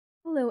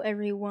Hello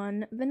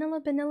everyone,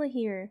 Vanilla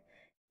here.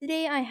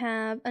 Today I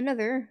have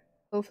another,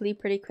 hopefully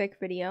pretty quick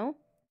video.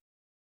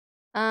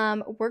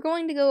 We're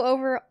going to go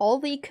over all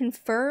the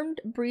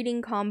confirmed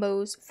breeding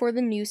combos for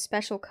the new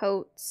special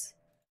coats.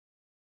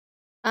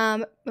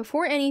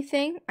 Before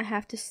anything, I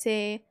have to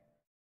say,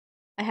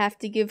 I have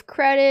to give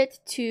credit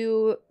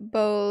to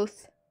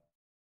both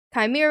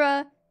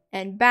Chimera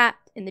and Bat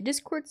in the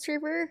Discord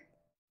server.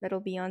 That'll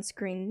be on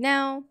screen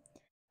now.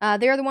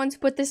 They're the ones who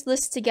put this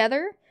list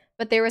together.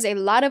 But there was a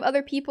lot of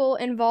other people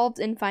involved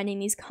in finding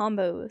these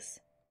combos.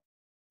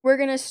 We're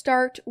gonna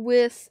start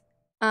with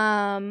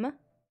Reverse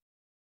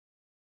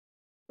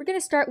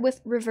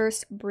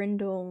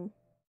Brindle.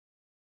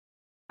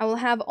 I will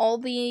have all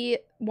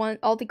the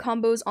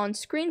combos on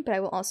screen, but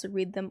I will also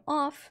read them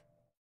off.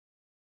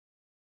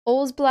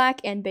 Ols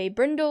Black and Bay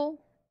Brindle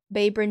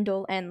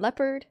and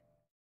Leopard,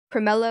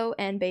 Cremello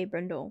and Bay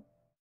Brindle.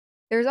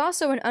 There's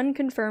also an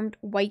unconfirmed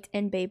White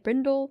and Bay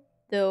Brindle,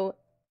 though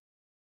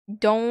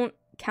don't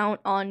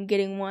count on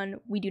getting one,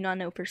 we do not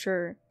know for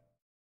sure.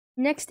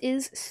 Next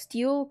is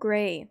Steel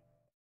Gray,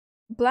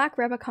 Black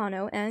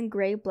Rebecano and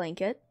Gray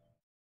Blanket,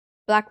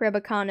 Black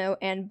Rebecano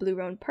and Blue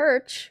Roan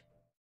Perch,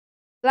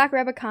 Black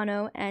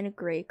Rebecano and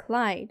Gray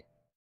Clyde.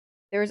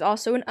 There is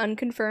also an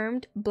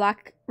unconfirmed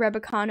Black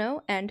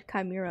Rebecano and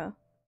Chimera.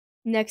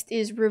 Next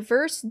is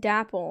Reverse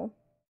Dapple,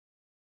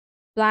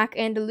 Black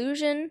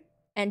Andalusian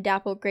and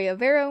Dapple Gray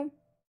Avero,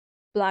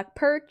 Black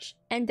Perch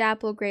and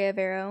Dapple Gray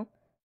Avero,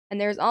 and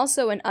there's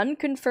also an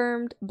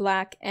unconfirmed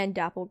Black and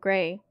Dapple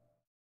Gray.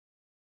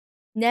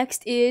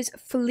 Next is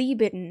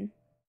Fleabitten.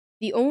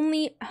 The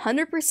only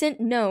 100%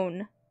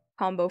 known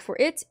combo for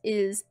it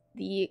is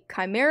the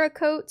Chimera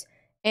coat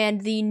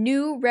and the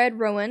new Red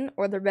Rowan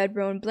or the Red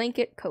Rowan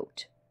Blanket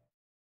coat.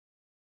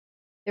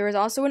 There is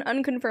also an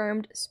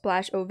unconfirmed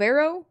Splash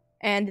Overo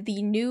and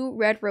the new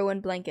Red Rowan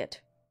Blanket.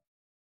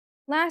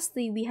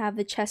 Lastly, we have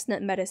the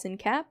Chestnut Medicine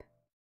cap,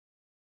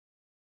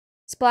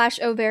 Splash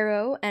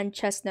Overo and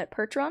Chestnut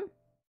Percheron,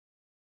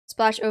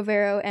 Splash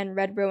Overo and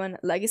Red Rowan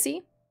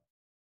Legacy,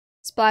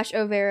 Splash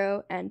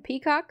Overo and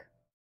Peacock,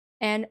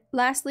 and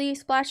lastly,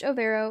 Splash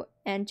Overo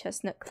and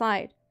Chestnut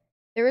Clyde.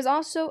 It is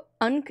also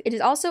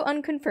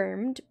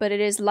unconfirmed, but it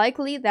is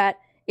likely that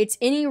it's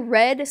any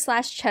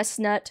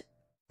red/chestnut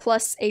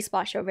plus a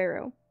Splash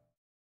Overo.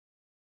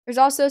 There's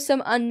also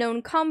some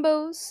unknown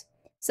combos,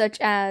 such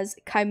as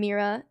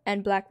Chimera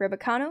and Black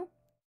Rebecano,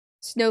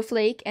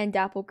 Snowflake and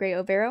Dapple Gray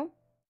Overo,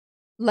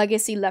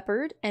 Legacy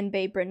Leopard and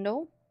Bay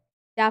Brindle,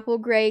 Dapple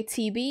Gray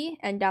TB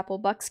and Dapple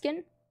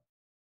Buckskin,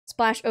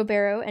 Splash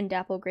Overo and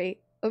Dapple Gray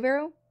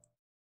Overo,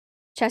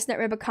 Chestnut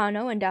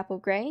Rebecano and Dapple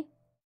Gray,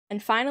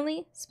 and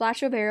finally,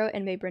 Splash Overo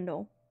and Bay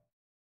Brindle.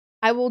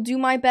 I will do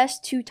my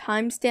best to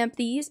timestamp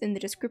these in the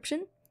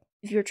description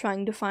if you're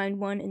trying to find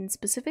one in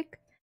specific.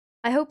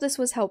 I hope this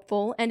was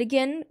helpful, and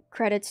again,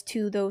 credits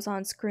to those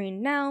on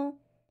screen now.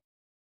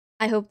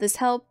 I hope this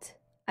helped.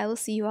 I will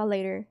see you all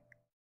later.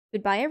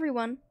 Goodbye,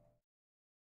 everyone.